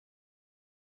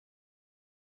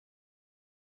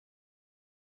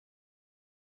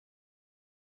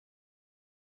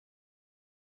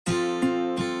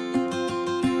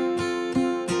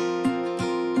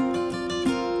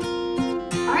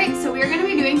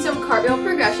cartwheel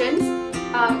progressions.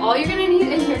 All you're gonna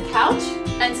need is your couch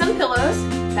and some pillows,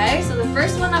 okay? So the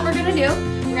first one that we're gonna do,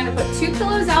 we're gonna put 2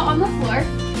 pillows out on the floor,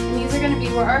 and these are gonna be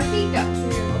where our feet go.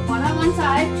 So you're gonna put one on one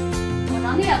side, one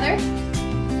on the other,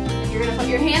 and you're gonna put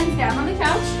your hands down on the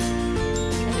couch,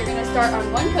 and you're gonna start on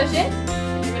one cushion,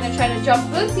 and you're gonna try to jump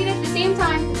both feet at the same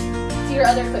time to your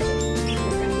other cushion.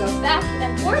 You're gonna go back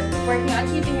and forth, working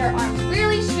on keeping your arms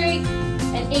really straight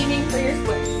and aiming for your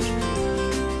splits.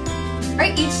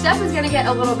 Alright, each step is going to get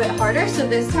a little bit harder, so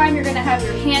this time you're going to have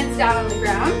your hands down on the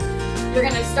ground. You're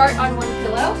going to start on one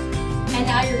pillow, and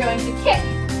now you're going to kick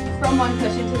from one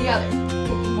cushion to the other,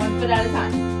 kicking 1 foot at a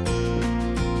time.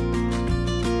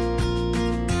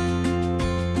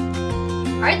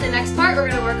 Alright, the next part we're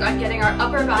going to work on getting our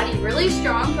upper body really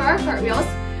strong for our cartwheels.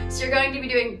 So you're going to be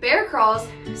doing bear crawls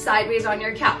sideways on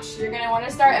your couch. You're going to want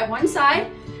to start at one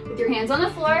side with your hands on the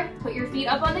floor, put your feet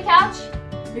up on the couch.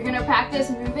 You're gonna practice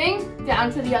moving down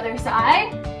to the other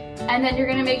side, and then you're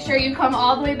gonna make sure you come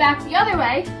all the way back the other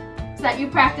way so that you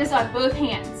practice on both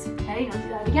hands. Okay, you'll do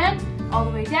that again, all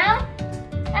the way down,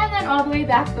 and then all the way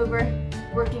back over,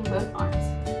 working both arms.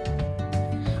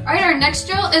 All right, our next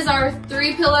drill is our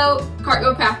 3-pillow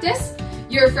cartwheel practice.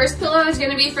 Your first pillow is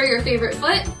gonna be for your favorite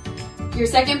foot, your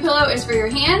second pillow is for your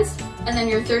hands, and then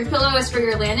your third pillow is for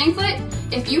your landing foot.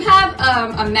 If you have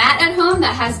a mat at home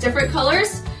that has different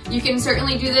colors, you can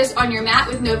certainly do this on your mat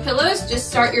with no pillows. Just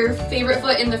start your favorite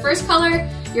foot in the first color,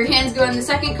 your hands go in the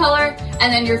second color,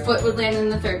 and then your foot would land in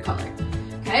the third color.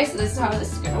 Okay, so this is how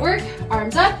this is gonna work.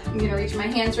 Arms up, I'm gonna reach my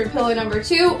hands for pillow number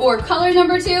 2 or color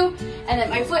number 2, and then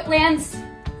my foot lands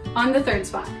on the third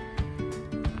spot.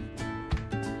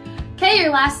 Okay,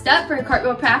 your last step for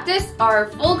cartwheel practice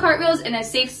are full cartwheels in a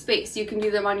safe space. You can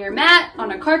do them on your mat, on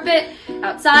a carpet,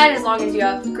 outside, as long as you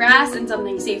have grass and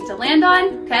something safe to land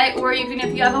on, okay? Or even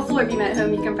if you have a floor beam at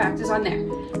home, you can practice on there.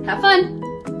 Have fun!